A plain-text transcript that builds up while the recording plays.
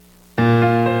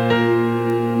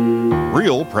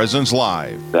Real Presence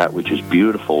Live. That which is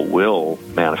beautiful will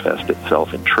manifest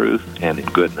itself in truth and in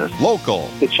goodness. Local.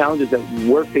 The challenges that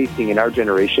we're facing in our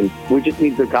generation, we just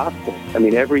need the gospel. I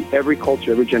mean, every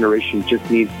culture, every generation just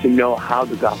needs to know how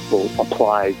the gospel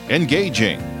applies.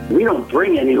 Engaging. We don't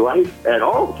bring any life at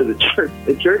all to the church.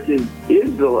 The church is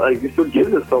the life. It's what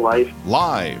gives us the life.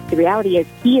 Live. The reality is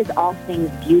He is all things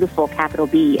beautiful, capital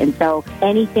B. And so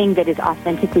anything that is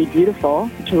authentically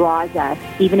beautiful draws us,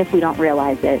 even if we don't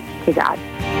realize it, to God.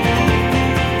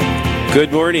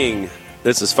 Good morning.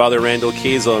 This is Father Randall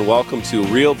Kazel, and welcome to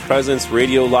Real Presence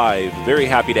Radio Live. Very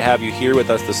happy to have you here with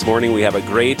us this morning. We have a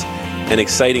great and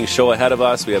exciting show ahead of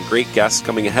us. We have great guests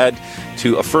coming ahead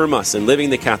to affirm us in living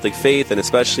the Catholic faith and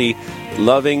especially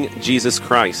loving Jesus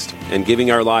Christ and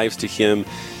giving our lives to Him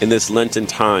in this Lenten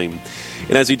time.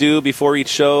 And as we do before each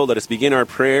show, let us begin our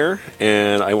prayer.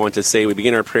 And I want to say we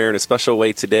begin our prayer in a special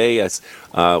way today, as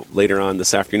later on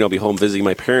this afternoon I'll be home visiting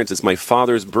my parents. It's my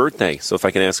father's birthday. So if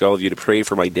I can ask all of you to pray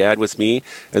for my dad with me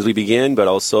as we begin, but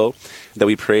also that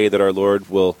we pray that our Lord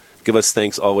will give us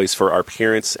thanks always for our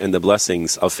parents and the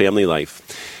blessings of family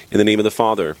life. In the name of the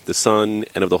Father, the Son,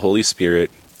 and of the Holy Spirit.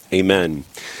 Amen.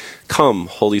 Come,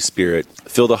 Holy Spirit,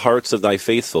 fill the hearts of thy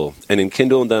faithful, and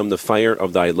enkindle in them the fire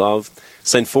of thy love.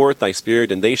 Send forth thy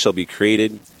Spirit, and they shall be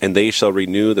created, and thou shalt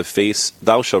renew the face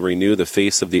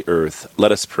of the earth.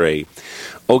 Let us pray.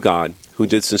 O God, who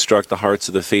didst instruct the hearts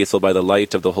of the faithful by the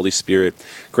light of the Holy Spirit,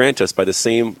 grant us by the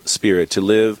same Spirit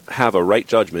to have a right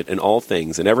judgment in all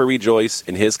things, and ever rejoice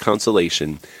in His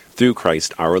consolation, through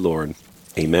Christ our Lord.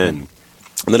 Amen.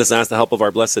 And let us ask the help of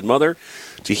our Blessed Mother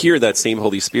to hear that same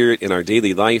Holy Spirit in our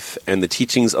daily life and the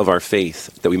teachings of our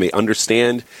faith, that we may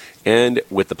understand and,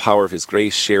 with the power of His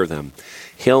grace, share them.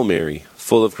 Hail Mary,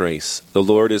 full of grace, the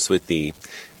Lord is with thee.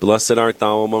 Blessed art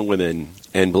thou among women,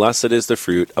 and blessed is the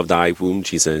fruit of thy womb,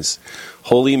 Jesus.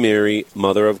 Holy Mary,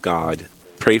 Mother of God,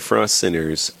 pray for us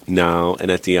sinners, now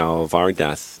and at the hour of our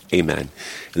death. Amen.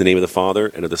 In the name of the Father,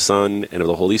 and of the Son, and of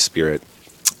the Holy Spirit.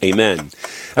 Amen.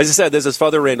 As I said, this is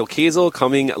Father Randall Kazel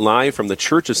coming live from the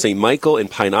Church of St. Michael in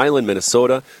Pine Island,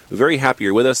 Minnesota. We're very happy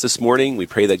you're with us this morning. We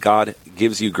pray that God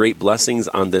gives you great blessings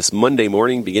on this Monday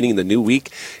morning, beginning the new week,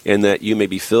 and that you may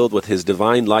be filled with His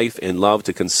divine life and love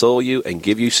to console you and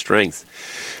give you strength.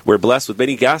 We're blessed with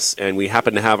many guests, and we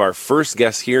happen to have our first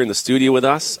guest here in the studio with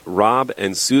us, Rob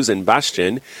and Susan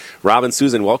Bastian. Rob and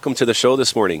Susan, welcome to the show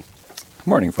this morning. Good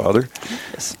morning, Father.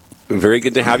 Yes. Very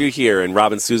good to have you here. And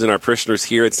Rob and Susan are parishioners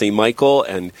here at St. Michael,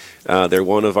 and they're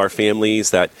one of our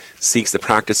families that seeks to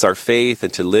practice our faith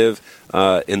and to live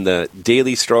in the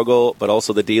daily struggle, but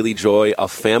also the daily joy of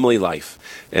family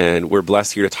life. And we're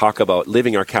blessed here to talk about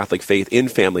living our Catholic faith in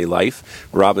family life,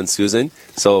 Rob and Susan.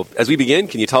 So as we begin,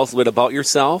 can you tell us a bit about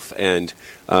yourself and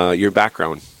your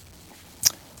background?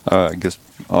 I guess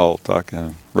I'll talk.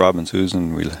 Rob and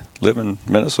Susan, we live in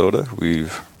Minnesota.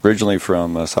 We've originally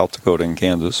from South Dakota and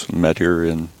Kansas. We met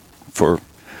here for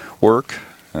work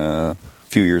a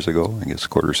few years ago. I guess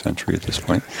quarter century at this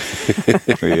point.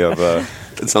 We have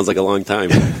that sounds like a long time.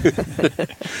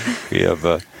 We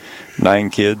have 9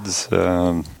 kids,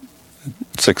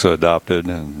 6 adopted,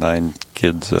 and 9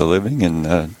 kids living,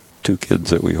 and 2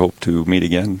 kids that we hope to meet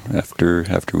again after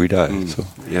we die. So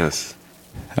yes.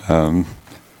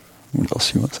 What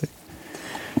else you want to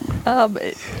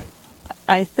say?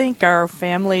 I think our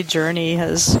family journey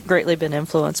has greatly been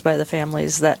influenced by the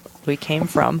families that we came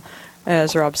from.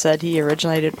 As Rob said, he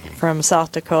originated from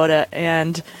South Dakota,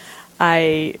 and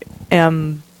I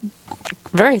am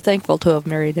very thankful to have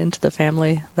married into the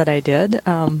family that I did.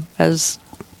 As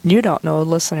you don't know,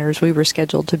 listeners, we were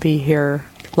scheduled to be here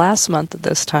last month at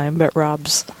this time, but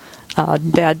Rob's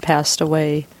dad passed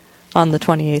away on the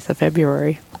 28th of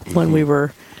February when we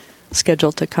were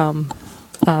scheduled to come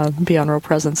be on Real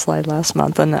Presence Live last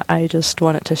month. And I just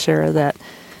wanted to share that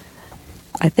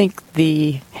I think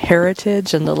the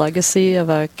heritage and the legacy of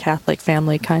a Catholic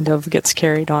family kind of gets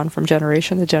carried on from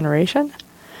generation to generation.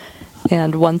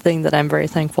 And one thing that I'm very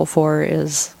thankful for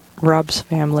is Rob's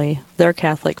family, their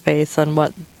Catholic faith, and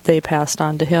what they passed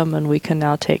on to him, and we can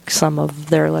now take some of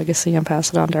their legacy and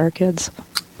pass it on to our kids.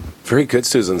 Very good,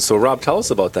 Susan. So, Rob, tell us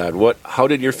about that. How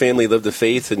did your family live the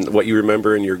faith, and what you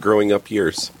remember in your growing up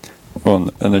years? Well,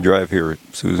 in the drive here,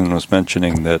 Susan was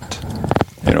mentioning that,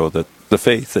 that the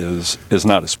faith is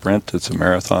not a sprint; it's a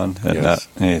marathon, and yes.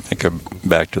 And you think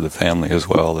back to the family as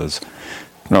well as,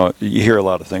 you hear a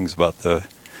lot of things about the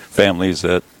families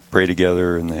that pray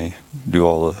together and they do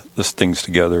all the things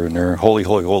together, and they're holy,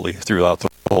 holy, holy throughout the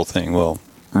whole thing. Well,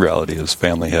 reality is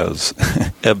family has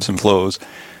ebbs and flows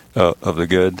of the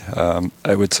good.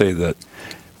 I would say that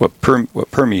what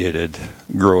permeated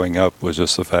growing up was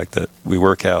just the fact that we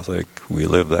were Catholic, we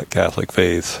lived that Catholic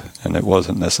faith, and it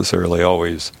wasn't necessarily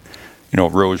always,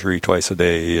 rosary twice a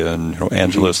day and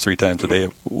Angelus 3 times a day.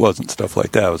 It wasn't stuff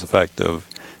like that. It was the fact of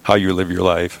how you live your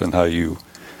life and how you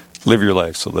live your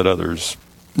life so that others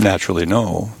naturally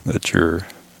know that you're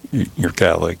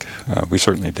Catholic. We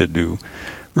certainly did do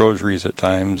rosaries at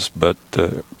times, but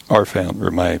our family, or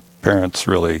my parents,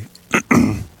 really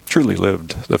truly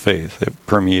lived the faith. It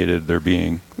permeated their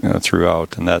being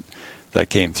throughout, and that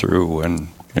came through. And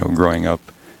growing up,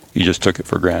 you just took it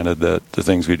for granted that the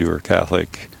things we do are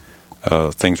Catholic.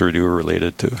 Things we do are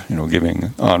related to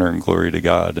giving honor and glory to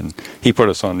God, and He put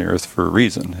us on the earth for a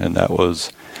reason, and that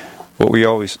was what we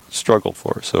always struggled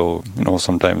for. So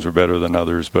sometimes we're better than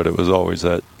others, but it was always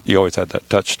that you always had that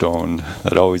touchstone,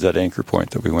 that anchor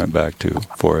point that we went back to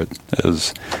for it.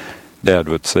 As Dad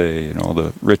would say,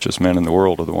 the richest men in the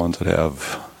world are the ones that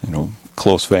have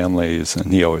close families,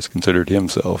 and he always considered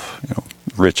himself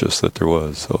richest that there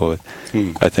was. So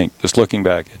I think just looking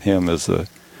back at him as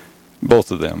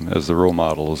both of them as the role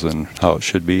models and how it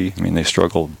should be. I mean, they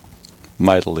struggled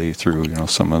mightily through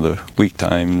some of the weak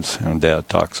times. Dad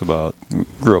talks about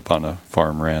grew up on a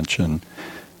farm ranch, and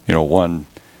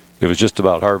it was just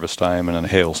about harvest time, and then a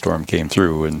hailstorm came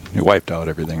through and it wiped out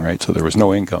everything, right? So there was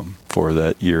no income for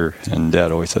that year, and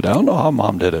Dad always said, I don't know how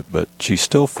Mom did it, but she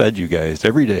still fed you guys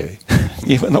every day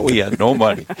even though we had no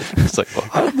money. It's like, well,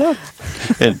 how did that?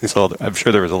 And so I'm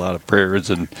sure there was a lot of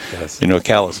prayers and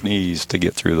callous knees to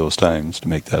get through those times to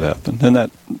make that happen, and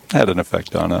that had an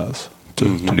effect on us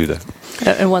to do that.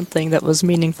 And one thing that was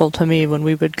meaningful to me when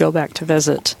we would go back to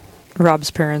visit, Rob's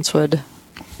parents would,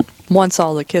 once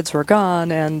all the kids were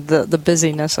gone and the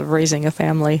busyness of raising a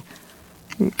family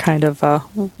kind of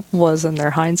was in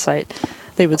their hindsight,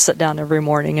 they would sit down every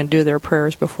morning and do their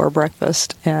prayers before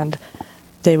breakfast, and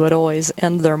they would always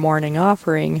end their morning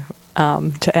offering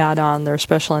to add on their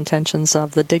special intentions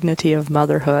of the dignity of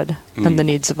motherhood and the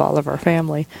needs of all of our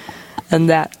family. And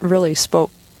that really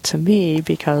spoke to me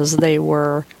because they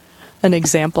were an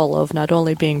example of not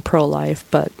only being pro-life,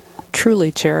 but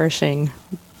truly cherishing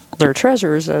their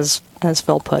treasures, as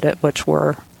Phil put it, which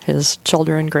were his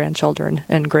children, grandchildren,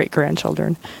 and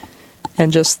great-grandchildren.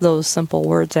 And just those simple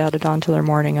words added on to their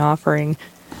morning offering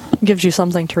gives you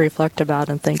something to reflect about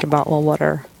and think about, well, what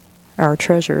are our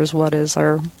treasures? What is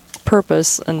our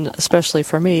purpose? And especially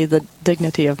for me, the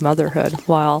dignity of motherhood.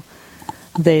 While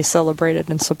they celebrated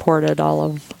and supported all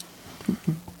of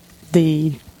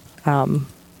the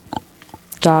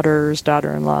daughters,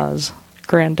 daughter-in-laws,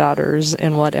 granddaughters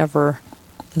in whatever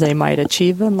they might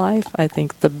achieve in life, I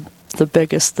think the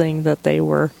biggest thing that they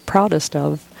were proudest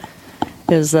of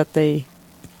is that they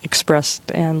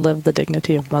expressed and lived the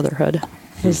dignity of motherhood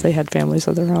as they had families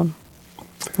of their own.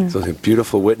 Yeah. So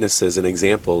beautiful witnesses and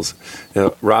examples.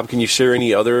 Now, Rob, can you share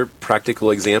any other practical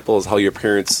examples how your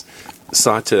parents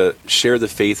sought to share the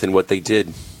faith in what they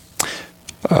did?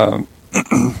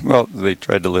 Well, they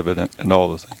tried to live it in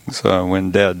all the things.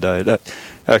 When Dad died,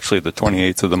 actually the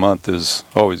 28th of the month is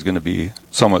always going to be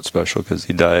somewhat special because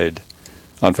he died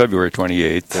on February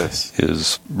 28th. Yes.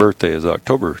 His birthday is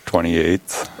October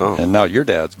 28th. Oh. And now your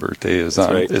dad's birthday is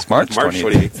is March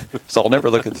 28th. So I'll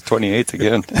never look at the 28th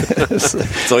again.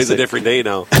 It's always a different day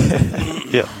now.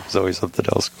 Yeah, there's always something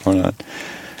else going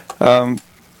on.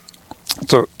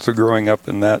 So growing up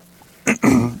in that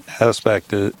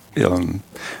aspect,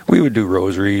 we would do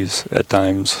rosaries at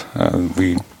times.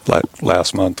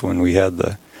 Last month when we had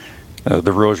the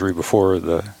rosary before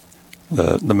the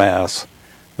Mass,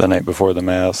 the night before the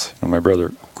Mass, my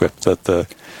brother quipped that the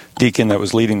deacon that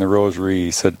was leading the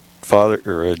rosary said, "Father,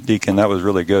 or deacon, that was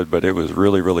really good, but it was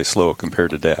really, really slow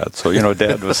compared to Dad." So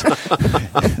Dad was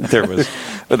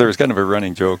there was kind of a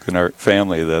running joke in our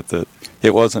family that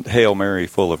it wasn't Hail Mary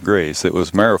full of grace, it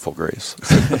was Mariful grace.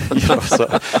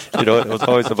 It was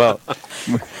always about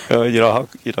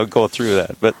how go through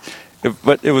that, but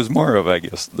it was more of, I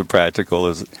guess, the practical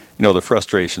is, the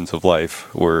frustrations of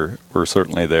life were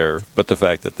certainly there, but the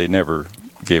fact that they never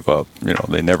gave up,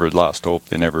 they never lost hope,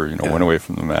 they never, went away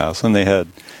from the Mass, and they had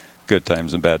good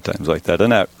times and bad times like that,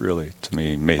 and that really, to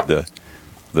me, made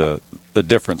the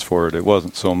difference for it. It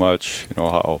wasn't so much,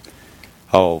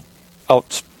 how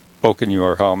outspoken you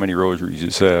are, how many rosaries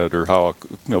you said, or how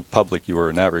public you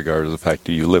were in that regard, is the fact,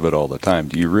 do you live it all the time?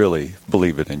 Do you really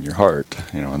believe it in your heart?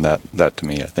 And that to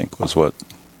me, I think, was what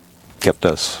kept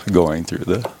us going through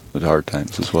the hard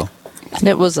times as well. And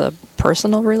it was a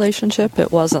personal relationship.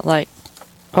 It wasn't like,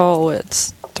 oh,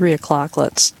 it's 3:00,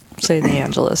 let's say the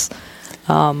Angelus.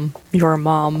 Your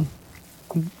mom,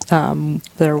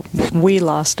 we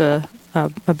lost a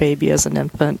baby as an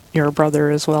infant. Your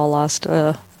brother as well lost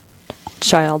a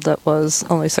child that was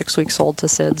only 6 weeks old to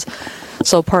SIDS.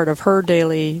 So part of her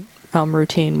daily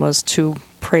routine was to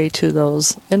pray to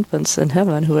those infants in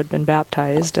heaven who had been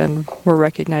baptized and were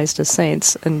recognized as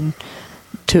saints, and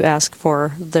to ask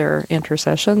for their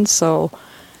intercession. So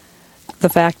the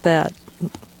fact that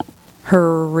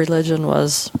her religion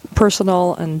was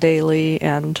personal and daily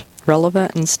and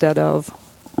relevant instead of,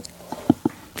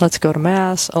 let's go to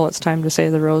Mass, oh, it's time to say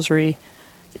the Rosary,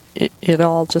 it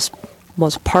all just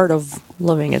was part of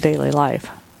living a daily life,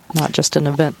 not just an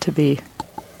event to be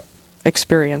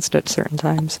experienced at certain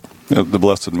times. The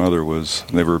Blessed Mother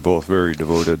they were both very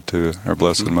devoted to our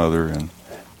Blessed Mother,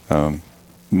 and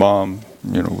Mom,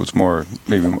 was more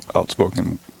maybe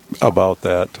outspoken about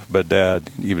that, but Dad,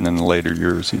 even in the later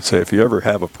years, he'd say, if you ever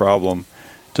have a problem,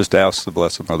 just ask the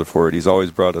Blessed Mother for it. He's always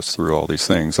brought us through all these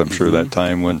things. I'm sure that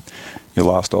time when you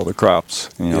lost all the crops,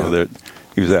 that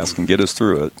he was asking, get us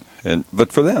through it.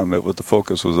 But for them, the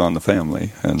focus was on the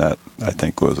family, and that, I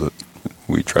think, was what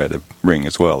we try to bring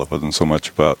as well. It wasn't so much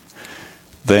about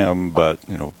them, but,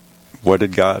 what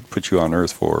did God put you on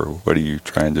earth for? What are you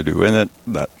trying to do? And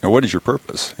what is your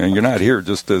purpose? And you're not here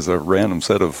just as a random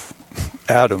set of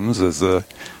atoms, as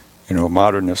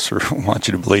modernists want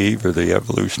you to believe, or the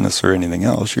evolutionists, or anything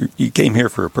else. You came here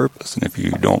for a purpose, and if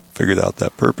you don't figure out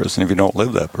that purpose, and if you don't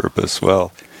live that purpose,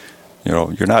 well,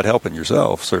 you're not helping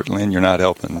yourself, certainly, and you're not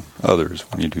helping others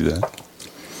when you do that.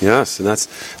 Yes, and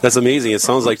that's amazing. It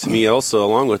sounds like to me also,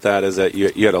 along with that, is that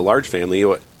you had a large family.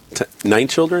 What, 9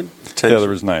 children? 10? Yeah, there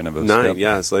was 9 of us. 9,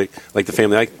 yes, like the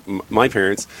family, my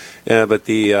parents. But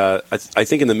I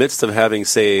think in the midst of having,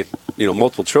 say,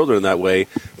 multiple children in that way,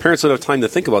 parents don't have time to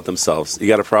think about themselves. You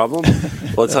got a problem?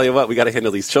 Well, I'll tell you what, we got to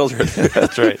handle these children.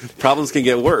 That's right. Problems can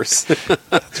get worse.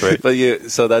 That's right.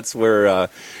 But so that's where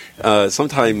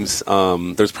sometimes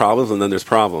there's problems and then there's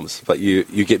problems. But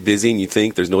you get busy and you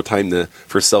think there's no time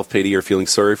for self-pity or feeling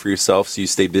sorry for yourself, so you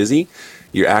stay busy.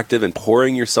 You're active and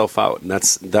pouring yourself out, and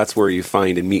that's where you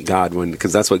find and meet God,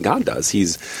 because that's what God does.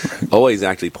 He's always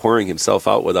actually pouring himself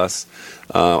out with us.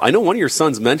 I know one of your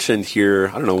sons mentioned here,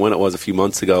 I don't know when it was, a few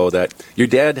months ago, that your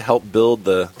dad helped build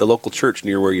the local church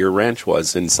near where your ranch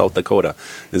was in South Dakota.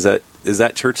 Is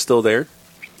that church still there?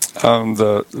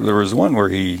 There was one where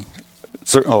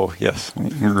yes,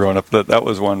 growing up, that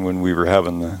was one when we were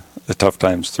having the tough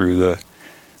times through the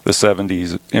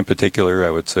 70s in particular. I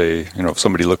would say, if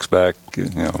somebody looks back,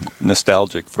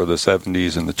 nostalgic for the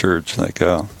 70s in the church, like,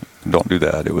 don't do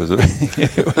that. It was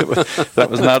that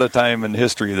was not a time in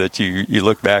history that you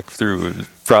look back through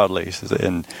proudly,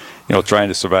 and trying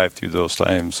to survive through those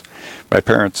times. My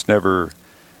parents never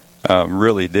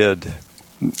really did.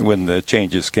 When the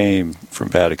changes came from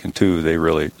Vatican II, they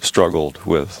really struggled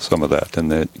with some of that,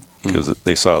 and because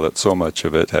they saw that so much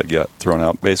of it had got thrown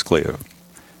out. Basically,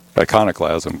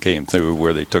 iconoclasm came through,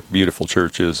 where they took beautiful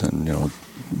churches and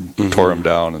tore them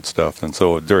down and stuff. And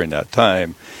so during that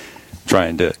time,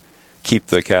 trying to keep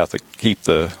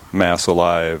the Mass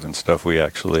alive and stuff,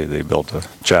 they built a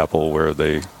chapel where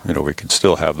we could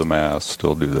still have the Mass,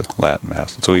 still do the Latin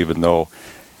Mass. And so even though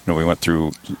we went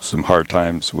through some hard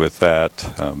times with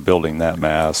that, building that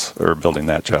Mass, or building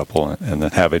that chapel, and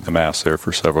then having the Mass there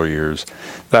for several years,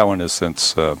 that one has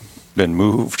since been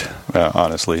moved,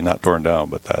 honestly, not torn down,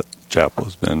 but that chapel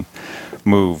has been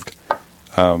moved.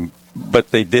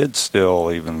 But they did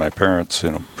still, even my parents,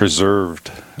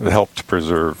 helped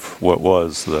preserve what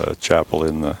was the chapel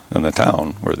in the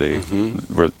town where they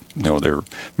were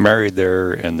married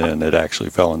there, and then it actually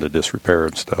fell into disrepair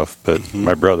and stuff. But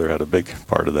my brother had a big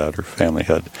part of that. Her family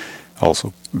had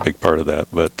also a big part of that.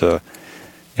 But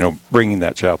bringing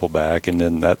that chapel back, and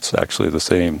then that's actually the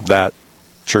same. That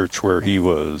church where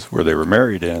they were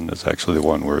married in, is actually the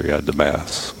one where he had the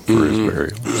Mass for his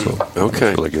burial. So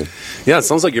okay, really good. Yeah, it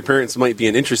sounds like your parents might be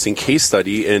an interesting case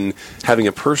study in having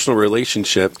a personal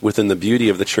relationship within the beauty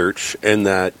of the church, and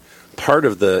that part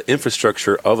of the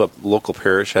infrastructure of a local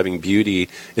parish having beauty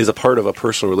is a part of a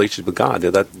personal relationship with God.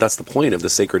 That's the point of the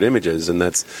sacred images, and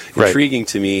that's intriguing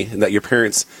to me, that your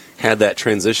parents had that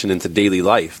transition into daily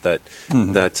life. That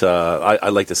I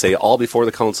like to say, all before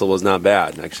the council was not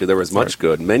bad. Actually, there was much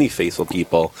good, many faithful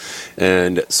people,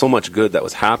 and so much good that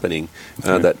was happening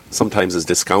that sometimes is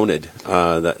discounted.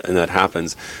 And that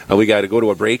happens. We got to go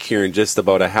to a break here in just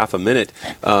about a half a minute.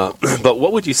 But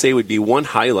what would you say would be one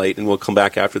highlight, and we'll come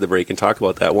back after the break and talk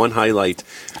about that, one highlight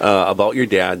about your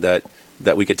dad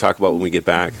that we could talk about when we get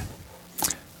back?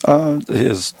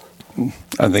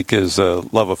 I think his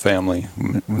love of family,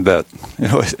 that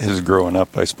his growing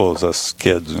up. I suppose us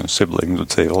kids and siblings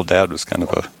would say, "Well, Dad was kind of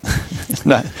a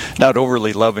not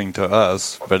overly loving to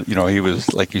us, but he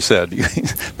was, like you said,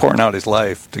 pouring out his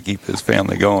life to keep his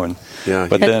family going. Yeah,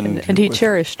 but and he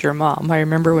cherished your mom. I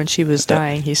remember when she was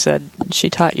dying, he said she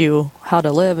taught you how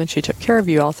to live and she took care of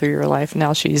you all through your life.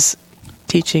 Now she's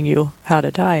teaching you how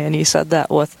to die, and he said that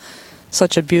with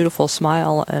such a beautiful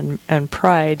smile and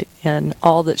pride in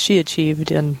all that she achieved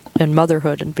in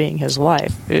motherhood and being his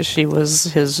wife. She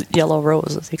was his yellow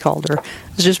rose, as he called her. It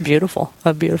was just beautiful,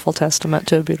 a beautiful testament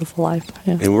to a beautiful life.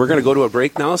 Yeah. And we're going to go to a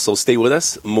break now, so stay with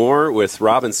us. More with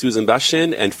Rob and Susan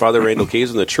Bestian and Father Randall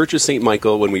Kazel in the Church of St.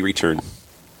 Michael when we return.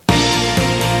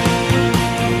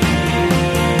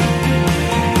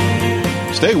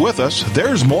 Stay with us.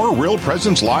 There's more Real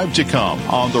Presence Live to come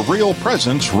on the Real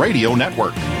Presence Radio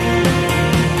Network.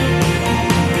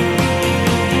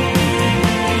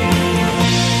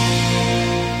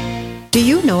 Do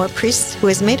you know a priest who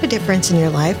has made a difference in your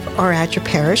life or at your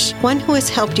parish? One who has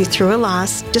helped you through a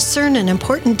loss, discern an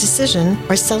important decision,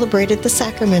 or celebrated the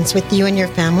sacraments with you and your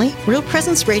family? Real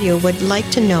Presence Radio would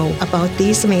like to know about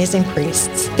these amazing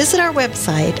priests. Visit our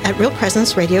website at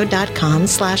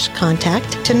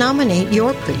realpresenceradio.com/contact to nominate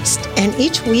your priest. And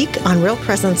each week on Real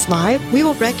Presence Live, we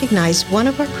will recognize one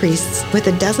of our priests with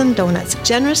a dozen donuts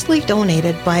generously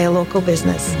donated by a local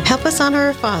business. Help us honor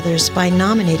our fathers by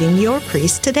nominating your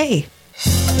priest today.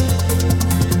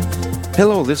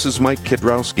 Hello, this is Mike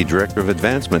Kidrowski, Director of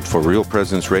Advancement for Real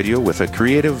Presence Radio with a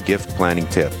creative gift planning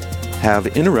tip. Have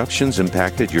interruptions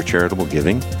impacted your charitable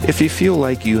giving? If you feel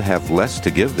like you have less to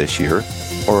give this year,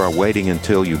 or are waiting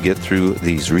until you get through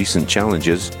these recent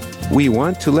challenges, we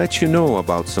want to let you know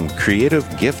about some creative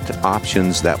gift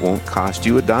options that won't cost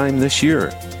you a dime this year.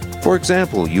 For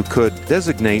example, you could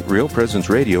designate Real Presence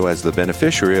Radio as the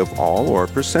beneficiary of all or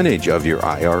percentage of your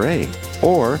IRA,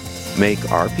 or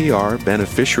make RPR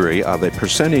beneficiary of a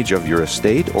percentage of your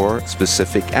estate or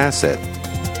specific asset.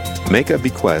 Make a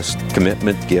bequest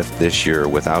commitment gift this year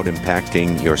without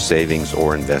impacting your savings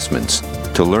or investments.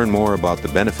 To learn more about the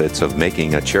benefits of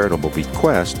making a charitable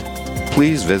bequest,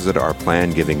 please visit our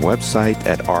plan giving website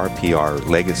at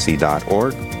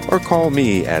rprlegacy.org or call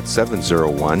me at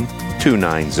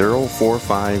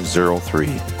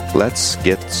 701-290-4503. Let's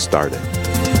get started.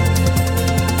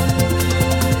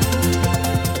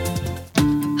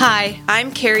 Hi,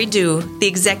 I'm Carrie Dew, the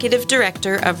Executive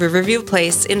Director of Riverview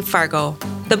Place in Fargo.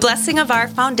 The blessing of our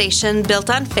foundation,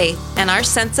 built on faith, and our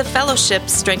sense of fellowship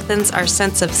strengthens our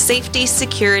sense of safety,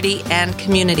 security, and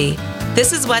community.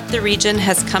 This is what the region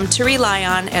has come to rely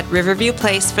on at Riverview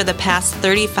Place for the past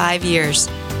 35 years.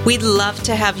 We'd love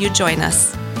to have you join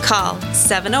us. Call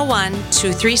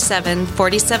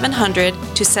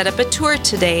 701-237-4700 to set up a tour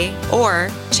today, or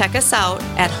check us out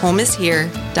at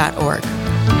homeishere.org.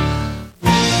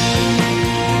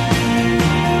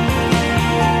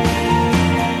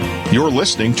 You're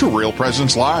listening to Real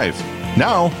Presence Live.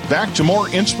 Now, back to more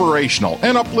inspirational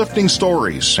and uplifting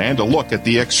stories and a look at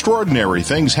the extraordinary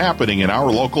things happening in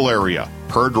our local area.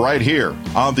 Heard right here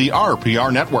on the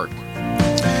RPR Network.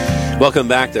 Welcome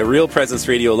back to Real Presence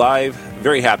Radio Live.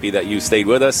 Very happy that you stayed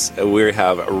with us. We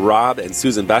have Rob and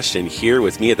Susan Bestian here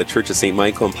with me at the Church of St.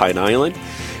 Michael in Pine Island.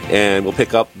 And we'll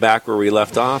pick up back where we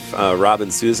left off, Rob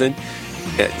and Susan.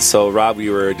 So, Rob, we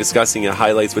were discussing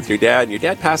highlights with your dad, and your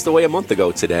dad passed away a month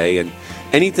ago today. And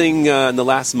anything in the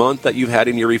last month that you've had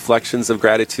in your reflections of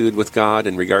gratitude with God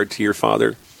in regard to your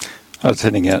father? I was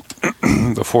hitting it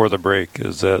before the break,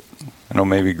 is that,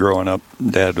 maybe growing up,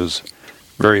 Dad was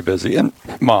very busy, and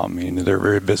Mom, they're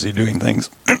very busy doing things,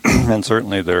 and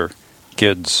certainly their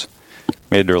kids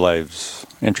made their lives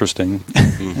interesting.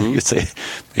 Mm-hmm. You could say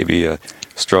maybe a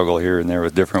struggle here and there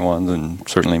with different ones, and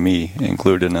certainly me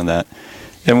included in that.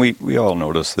 And we all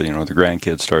noticed that the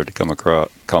grandkids started to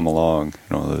come along.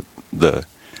 I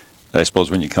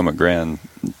suppose when you become a granddad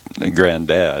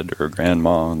or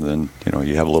grandma, then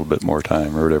you have a little bit more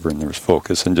time or whatever, and there's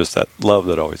focus, and just that love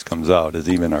that always comes out is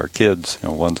even our kids,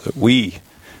 ones that we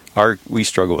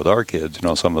struggle with our kids.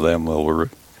 Some of them will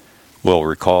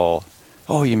recall,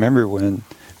 oh, you remember when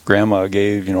Grandma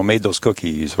made those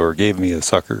cookies or gave me a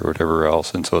sucker or whatever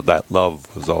else, and so that love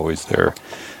was always there.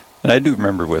 And I do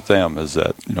remember with them is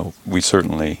that, we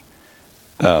certainly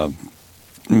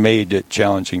made it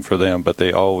challenging for them, but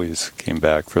they always came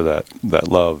back for that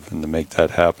love and to make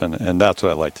that happen. And that's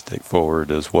what I like to take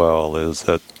forward as well, is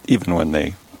that even when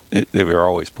they were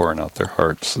always pouring out their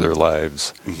hearts, their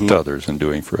lives to others and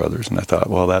doing for others. And I thought,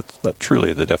 well, that's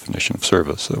truly the definition of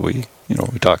service that we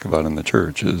talk about in the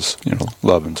church is,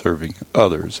 love and serving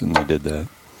others, and they did that.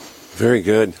 Very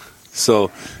good.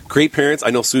 So, great parents.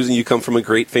 I know, Susan, you come from a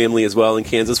great family as well in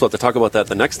Kansas. We'll have to talk about that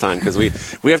the next time, because we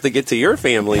have to get to your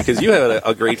family, because you had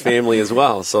a great family as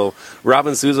well. So, Rob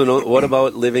and Susan, what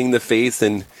about living the faith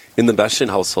in the Beshin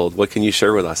household? What can you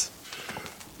share with us?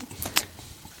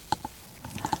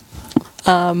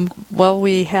 Well,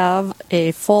 we have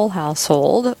a full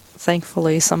household.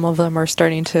 Thankfully, some of them are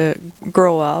starting to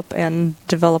grow up and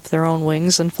develop their own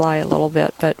wings and fly a little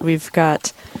bit, but we've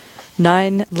got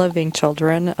 9 living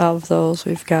children. Of those,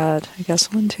 we've got, I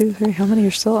guess, 1, 2, 3. How many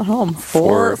are still at home?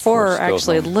 Four are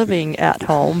actually living at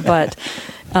home. But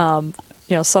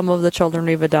some of the children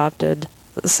we've adopted,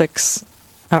 6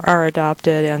 are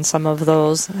adopted, and some of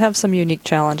those have some unique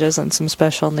challenges and some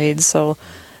special needs. So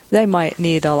they might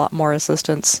need a lot more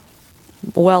assistance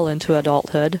well into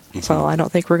adulthood. Mm-hmm. So I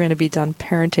don't think we're going to be done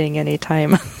parenting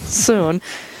anytime soon.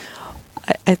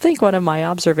 I think one of my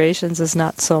observations is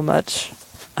not so much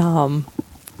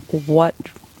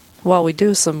we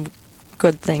do some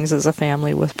good things as a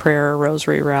family with prayer,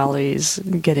 rosary rallies,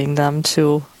 getting them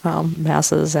to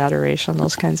masses, adoration,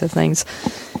 those kinds of things.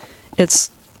 It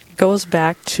goes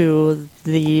back to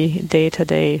the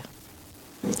day-to-day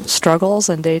struggles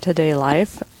and day-to-day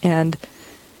life. And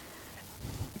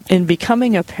in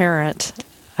becoming a parent,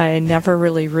 I never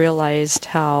really realized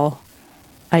how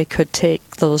I could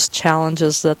take those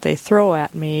challenges that they throw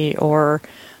at me, or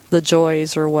the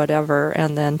joys or whatever,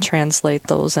 and then translate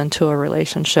those into a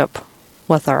relationship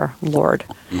with our Lord.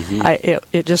 Mm-hmm.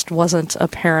 It just wasn't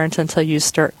apparent until you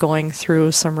start going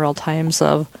through some real times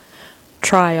of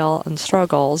trial and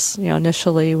struggles.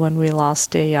 Initially when we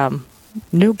lost a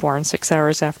newborn 6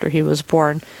 hours after he was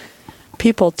born,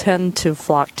 people tend to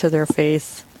flock to their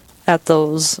faith at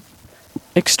those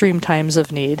extreme times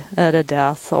of need, at a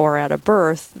death or at a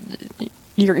birth.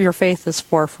 Your faith is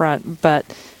forefront, but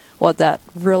what that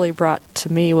really brought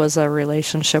to me was a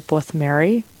relationship with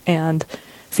Mary, and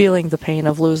feeling the pain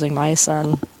of losing my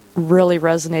son really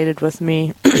resonated with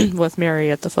me with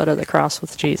Mary at the foot of the cross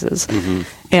with Jesus. Mm-hmm.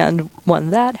 And when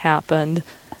that happened,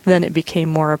 then it became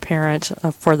more apparent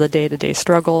for the day-to-day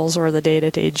struggles or the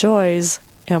day-to-day joys,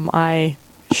 am I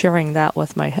sharing that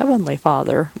with my Heavenly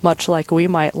Father? Much like we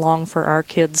might long for our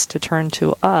kids to turn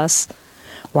to us,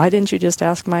 why didn't you just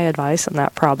ask my advice on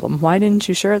that problem? Why didn't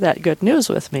you share that good news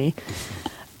with me?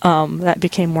 That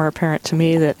became more apparent to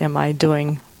me, that am I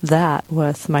doing that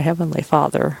with my Heavenly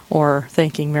Father, or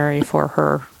thanking Mary for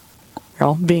her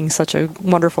being such a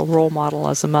wonderful role model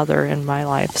as a mother in my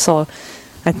life. So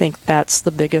I think that's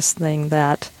the biggest thing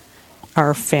that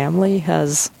our family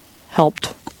has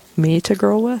helped me to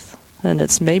grow with. And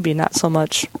it's maybe not so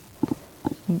much,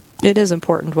 it is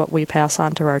important what we pass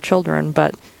on to our children,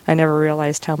 but I never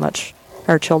realized how much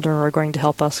our children were going to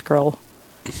help us grow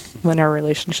in our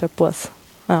relationship with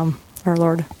our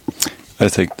Lord. I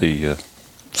think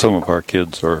some of our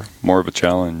kids are more of a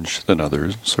challenge than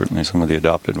others. Certainly some of the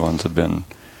adopted ones have been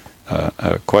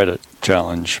quite a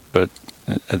challenge, but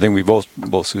I think we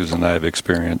both Susan and I have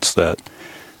experienced that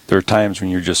there are times when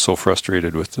you're just so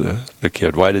frustrated with the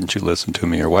kid. Why didn't you listen to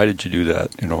me? Or why did you do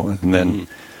that? And then,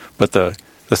 but the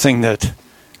thing that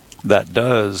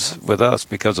does with us,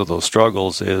 because of those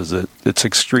struggles, is that it's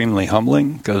extremely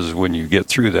humbling, because when you get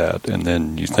through that and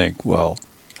then you think, well,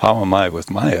 how am I with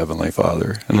my Heavenly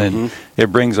Father? And then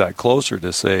it brings that closer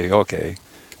to say, okay,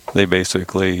 they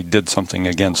basically did something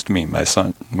against me. My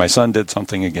son did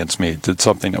something against me, did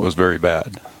something that was very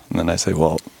bad. And then I say,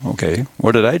 well, okay,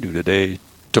 what did I do today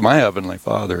to my Heavenly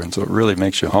Father? And so it really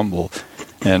makes you humble.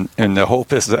 And the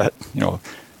hope is that,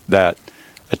 that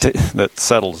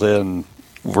settles in.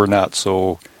 We're not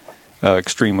so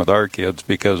extreme with our kids,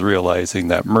 because realizing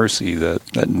that mercy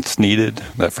that's needed,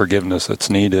 that forgiveness that's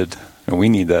needed, and we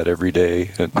need that every day,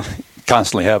 and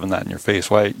constantly having that in your face.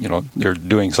 Why, they're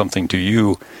doing something to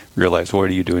you, realize, what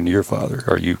are you doing to your Father?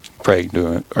 Are you praying?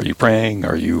 Are you praying?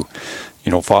 Are you,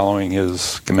 following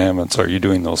His commandments? Are you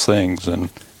doing those things? And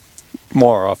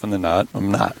more often than not,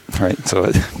 I'm not, right? So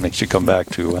it makes you come back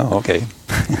to, well, okay,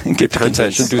 get your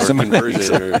attention, do some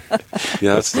conversion.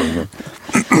 Yes.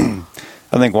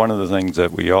 I think one of the things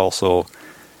that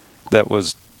that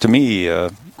was, to me,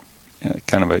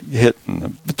 kind of a hit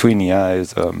between the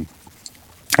eyes,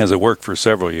 as I worked for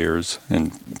several years,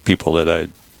 and people that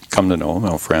I'd come to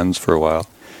know, friends for a while,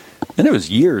 and it was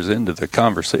years into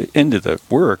the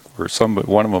work, where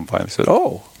one of them finally said,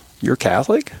 "Oh, you're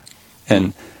Catholic?"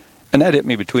 And that hit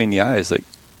me between the eyes, like,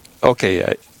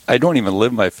 okay, I don't even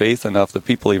live my faith enough that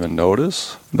people even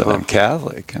notice that I'm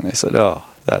Catholic. And I said, oh,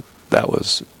 that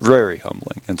was very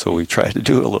humbling. And so we tried to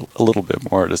do a little bit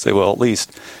more to say, well, at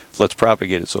least let's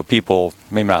propagate it so people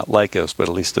may not like us, but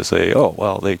at least to say, oh,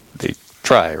 well, they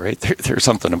try, right? There's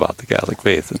something about the Catholic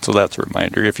faith, and so that's a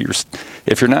reminder. If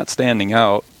you're not standing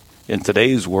out in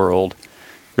today's world,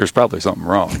 there's probably something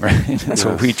wrong, right? Yes.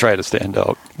 So we try to stand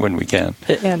out when we can,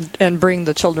 and bring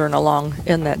the children along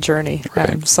in that journey.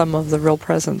 Right. Some of the Real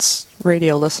Presence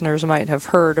radio listeners might have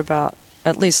heard about,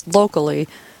 at least locally,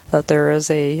 that there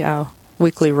is a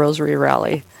weekly rosary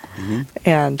rally,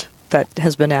 and that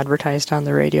has been advertised on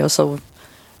the radio. So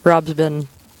Rob's been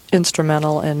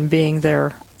instrumental in being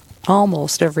there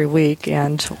almost every week,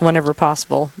 and whenever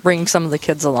possible, bring some of the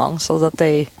kids along so that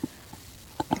they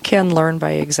can learn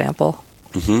by example.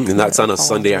 And that's on a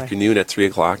Sunday afternoon at 3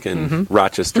 o'clock in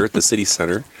Rochester at the City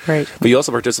Center. Right. But you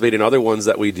also participate in other ones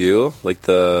that we do, like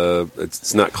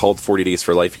it's not called 40 Days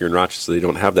for Life here in Rochester. They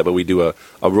don't have that, but we do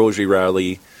a rosary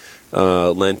rally,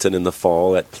 Lenten in the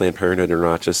fall at Planned Parenthood in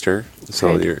Rochester.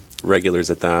 So you're regulars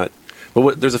at that.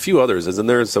 But there's a few others, isn't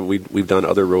there? So we've done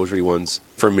other rosary ones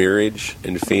for marriage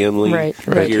and family.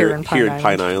 Right here in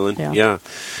Pine Island. Yeah.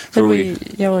 So we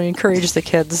encourage the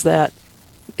kids that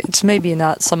it's maybe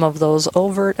not some of those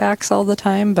overt acts all the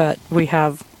time, but we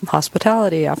have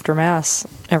hospitality after Mass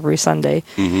every Sunday.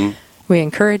 We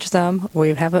encourage them.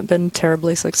 We haven't been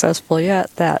terribly successful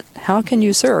yet. That how can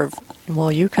you serve?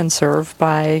 Well, you can serve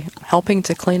by helping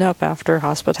to clean up after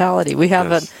hospitality. We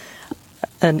have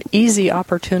an easy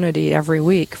opportunity every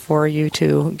week for you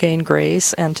to gain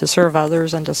grace and to serve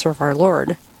others and to serve our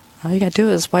Lord. All you got to do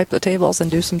is wipe the tables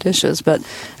and do some dishes. But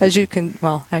as you can,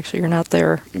 well, actually, you're not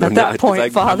there at that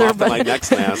point, Father. But my next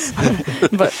Mass.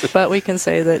 but we can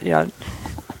say that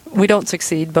we don't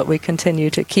succeed, but we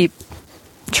continue to keep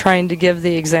trying to give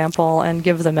the example and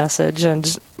give the message,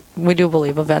 and we do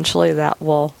believe eventually that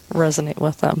will resonate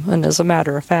with them. And as a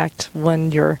matter of fact, when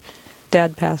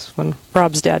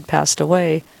Rob's dad passed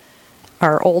away,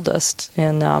 our oldest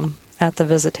at the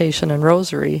Visitation and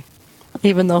Rosary,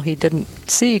 even though he didn't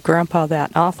see Grandpa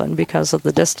that often because of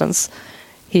the distance,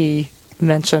 he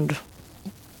mentioned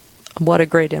what a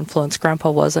great influence Grandpa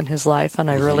was in his life,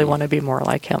 and I really want to be more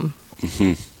like him.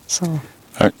 So,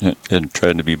 and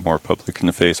trying to be more public in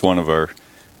the faith. One of our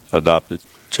adopted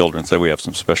children said we have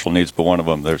some special needs, but one of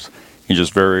them, he's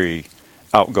just very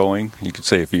outgoing. You could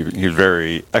say he's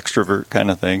very extrovert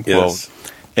kind of thing. Yes.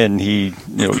 Well, and he,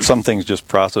 some things just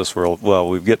process well.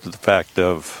 We get to the fact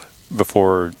of,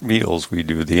 before meals, we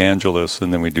do the Angelus,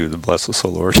 and then we do the Bless us, O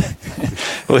Lord.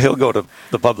 Well, he'll go to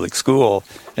the public school,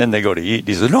 and they go to eat. And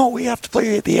he says, "No, we have to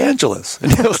play the Angelus."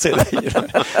 And he'll say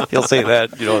that. He'll say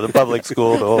that. The public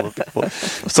school, the whole people.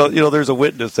 So there's a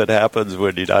witness that happens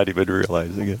when you're not even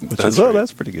realizing it.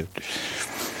 That's pretty good.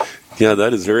 Yeah,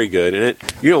 that is very good. And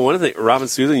one of the Rob and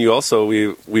Susan,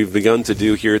 we've begun to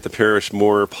do here at the parish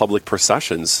more public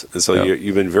processions, and so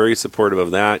you've been very supportive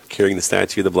of that, carrying the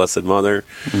statue of the Blessed Mother.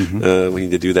 We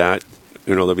need to do that.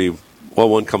 There'll be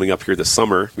one coming up here this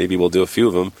summer. Maybe we'll do a few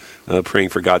of them, praying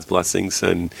for God's blessings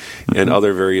and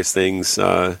other various things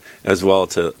as well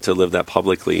to live that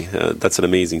publicly. That's an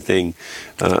amazing thing.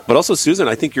 But also, Susan,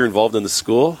 I think you're involved in the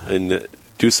school and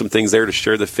do some things there to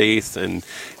share the faith and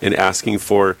asking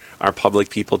for our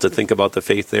public people to think about the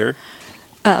faith there?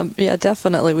 Yeah,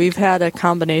 definitely. We've had a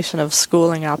combination of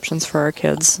schooling options for our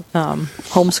kids.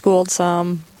 Homeschooled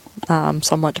some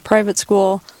went to private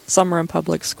school, some are in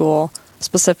public school,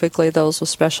 specifically those with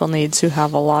special needs who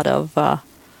have a lot of,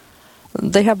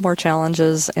 they have more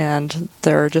challenges, and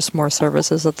there are just more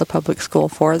services at the public school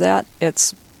for that.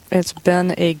 It's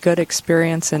been a good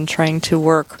experience in trying to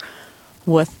work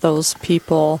with those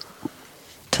people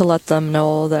to let them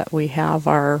know that we have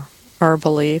our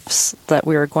beliefs, that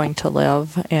we are going to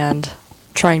live, and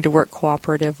trying to work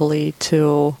cooperatively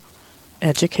to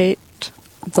educate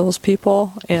those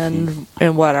people in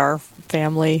what our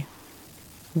family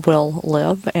will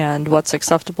live and what's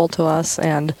acceptable to us.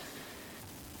 And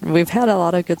we've had a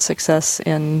lot of good success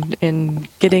in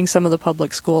getting some of the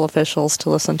public school officials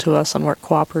to listen to us and work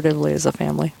cooperatively as a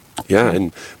family. Yeah,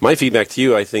 and my feedback to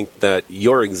you, I think that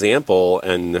your example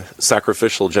and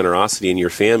sacrificial generosity in your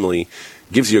family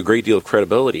gives you a great deal of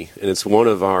credibility. And it's one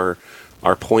of our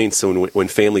points when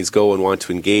families go and want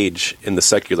to engage in the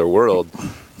secular world.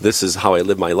 This is how I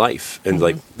live my life. And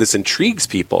this intrigues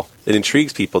people. It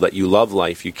intrigues people that you love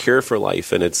life, you care for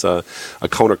life, and it's a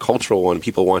countercultural one.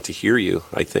 People want to hear you,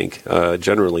 I think,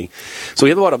 generally. So we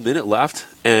have about a minute left.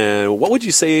 And what would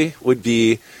you say would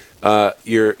be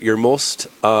your most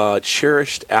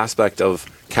cherished aspect of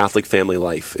Catholic family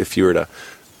life, if you were to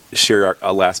share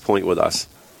a last point with us?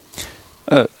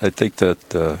 I think that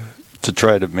to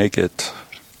try to make it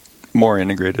more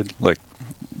integrated, like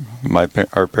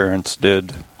our parents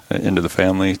did into the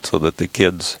family, so that the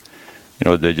kids,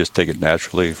 they just take it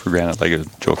naturally for granted,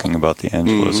 like joking about the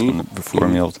Angelus and before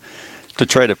meals. to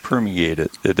try to permeate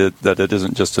it, that it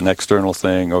isn't just an external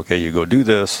thing. Okay, you go do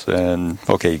this, and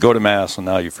okay, you go to Mass, and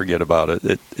now you forget about it.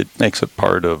 It makes it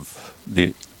part of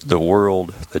the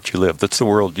world that you live. That's the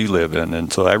world you live in.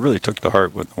 And so I really took to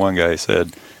heart what one guy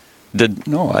said. I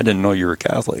didn't know you were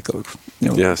Catholic.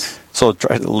 Yes. So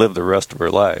try to live the rest of our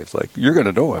lives. Like, you're going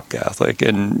to know I'm Catholic,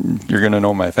 and you're going to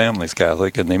know my family's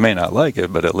Catholic, and they may not like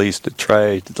it, but at least to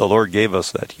try. The Lord gave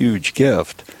us that huge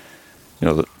gift,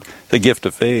 the gift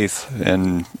of faith,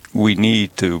 and we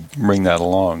need to bring that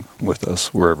along with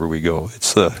us wherever we go.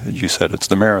 It's as you said, it's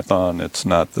the marathon. It's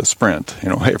not the sprint.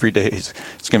 Every day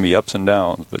it's going to be ups and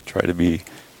downs, but try to be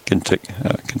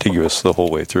contiguous the whole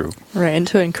way through. Right, and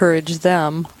to encourage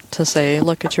them to say,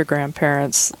 look at your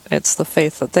grandparents. It's the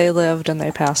faith that they lived and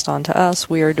they passed on to us.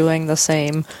 We are doing the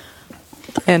same,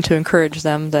 and to encourage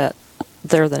them that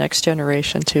they're the next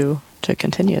generation to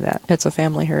continue that. It's a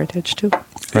family heritage too.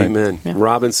 Right. Amen. Yeah.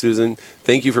 Rob and Susan,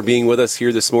 thank you for being with us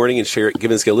here this morning and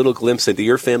giving us a little glimpse into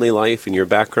your family life and your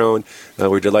background.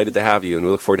 We're delighted to have you, and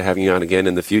we look forward to having you on again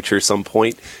in the future some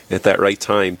point at that right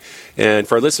time. And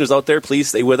for our listeners out there, please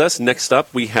stay with us. Next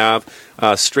up, we have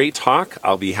Straight Talk.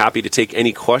 I'll be happy to take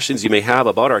any questions you may have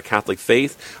about our Catholic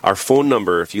faith. Our phone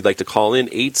number, if you'd like to call in,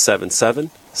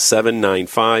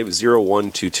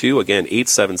 877-795-0122. Again,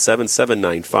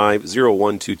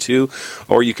 877-795-0122.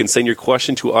 Or you can send your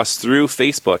question to us through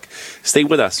Facebook. Stay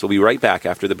with us. We'll be right back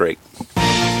after the break.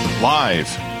 Live,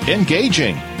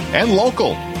 engaging, and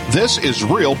local. This is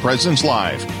Real Presence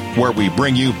Live, where we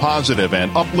bring you positive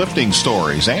and uplifting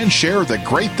stories and share the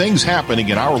great things happening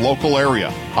in our local area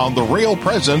on the Real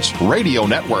Presence Radio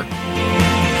Network.